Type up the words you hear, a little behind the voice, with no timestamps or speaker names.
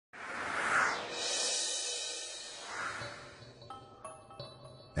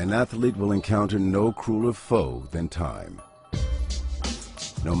An athlete will encounter no crueler foe than time.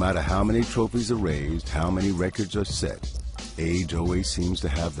 No matter how many trophies are raised, how many records are set, age always seems to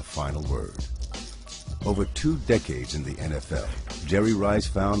have the final word. Over 2 decades in the NFL, Jerry Rice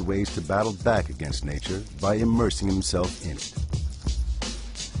found ways to battle back against nature by immersing himself in it.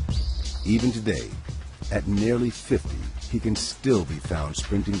 Even today, at nearly 50, he can still be found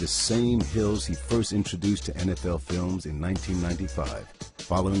sprinting the same hills he first introduced to NFL films in 1995,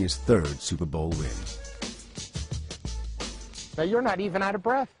 following his 3rd Super Bowl win. Now, you're not even out of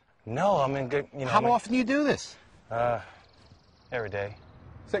breath. No, I'm in good, you know. How often do you do this? Every day.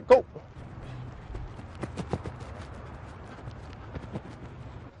 Say, go.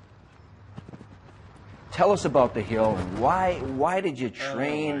 Tell us about the hill and why did you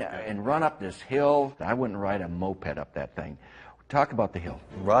train and run up this hill? I wouldn't ride a moped up that thing. Talk about the hill.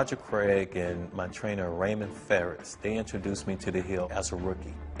 Roger Craig and my trainer Raymond Ferris, they introduced me to the hill as a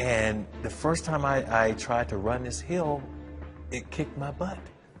rookie. And the first time I tried to run this hill, it kicked my butt.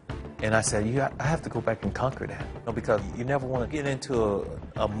 And I said, I have to go back and conquer that. Because you never want to get into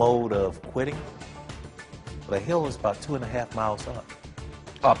a mode of quitting. The hill is about 2.5 miles up.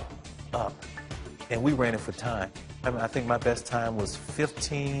 Up. And we ran it for time. I think my best time was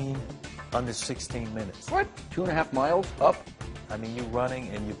 15 under 16 minutes. What? 2.5 miles up? I mean, you're running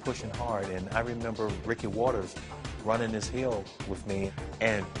and you're pushing hard. And I remember Ricky Waters running this hill with me,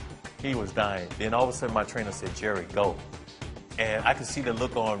 and he was dying. Then all of a sudden, my trainer said, "Jerry, go." And I could see the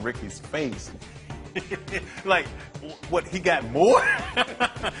look on Ricky's face. Like, what, he got more?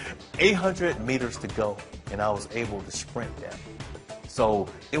 800 meters to go, and I was able to sprint that. So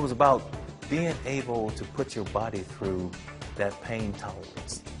it was about being able to put your body through that pain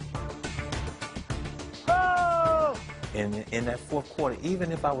tolerance. Oh! And in that 4th quarter,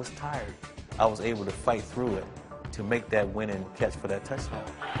 even if I was tired, I was able to fight through it to make that winning catch for that touchdown.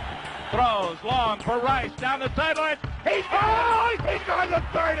 Throws long for Rice down the sideline. He's on the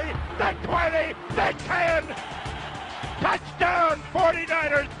 30, the 20, the 10. Touchdown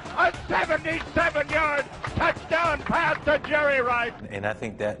 49ers, a 77-yard touchdown pass to Jerry Rice. And I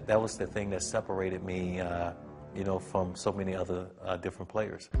think that was the thing that separated me, you know, from so many other different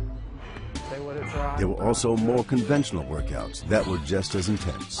players. There were also more conventional workouts that were just as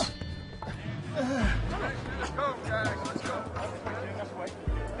intense. Let's go, guys. Let's go.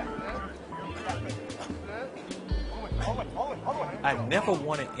 I never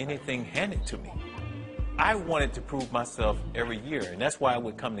wanted anything handed to me. I wanted to prove myself every year, and that's why I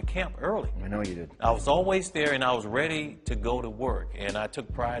would come to camp early. I know you did. I was always there, and I was ready to go to work, and I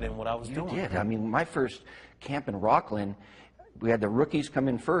took pride in what I was doing. You did. I mean, my first camp in Rockland, we had the rookies come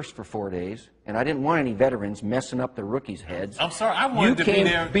in first for 4 days, and I didn't want any veterans messing up the rookies' heads. I'm sorry, I wanted to be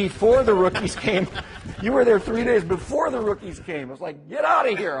there. Before the rookies came. You were there 3 days before the rookies came. I was like, get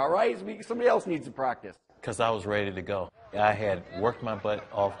out of here, all right? Somebody else needs to practice. Because I was ready to go. I had worked my butt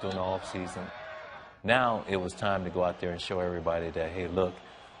off during the off season. Now it was time to go out there and show everybody that, hey, look,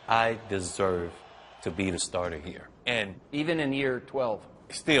 I deserve to be the starter here. And even in year 12.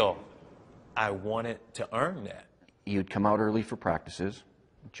 Still, I wanted to earn that. You'd come out early for practices,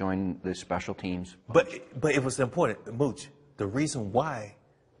 join the special teams. But it was important, Mooch. The reason why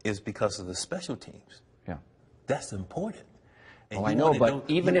is because of the special teams. Yeah. That's important. And well, I know, but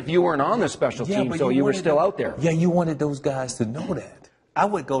even if you weren't on the special team, so you were still out there. Yeah, you wanted those guys to know that. I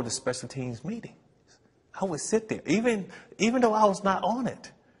would go to special teams meetings. I would sit there, even though I was not on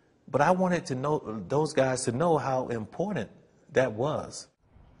it. But I wanted to know those guys to know how important that was.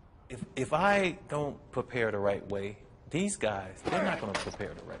 If I don't prepare the right way, these guys, they're not going to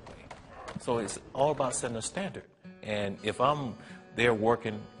prepare the right way. So it's all about setting a standard. And if I'm there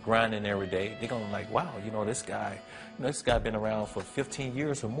working, grinding every day, they're going to be like, wow, you know, this guy been around for 15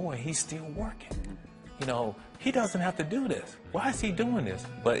 years or more, and he's still working. You know, he doesn't have to do this. Why is he doing this?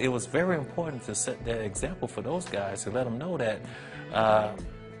 But it was very important to set that example for those guys, to let them know that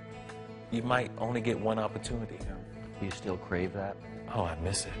you might only get one opportunity. Do you still crave that? Oh, I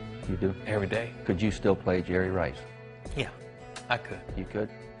miss it. You do? Every day. Could you still play Jerry Rice? Yeah, I could. You could?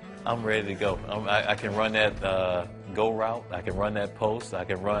 I'm ready to go. I can run that go route. I can run that post. I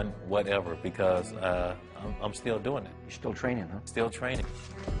can run whatever because I'm still doing it. You're still training, huh? Still training.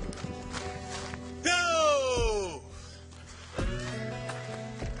 Go!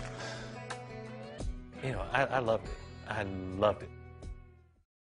 You know, I loved it. I loved it.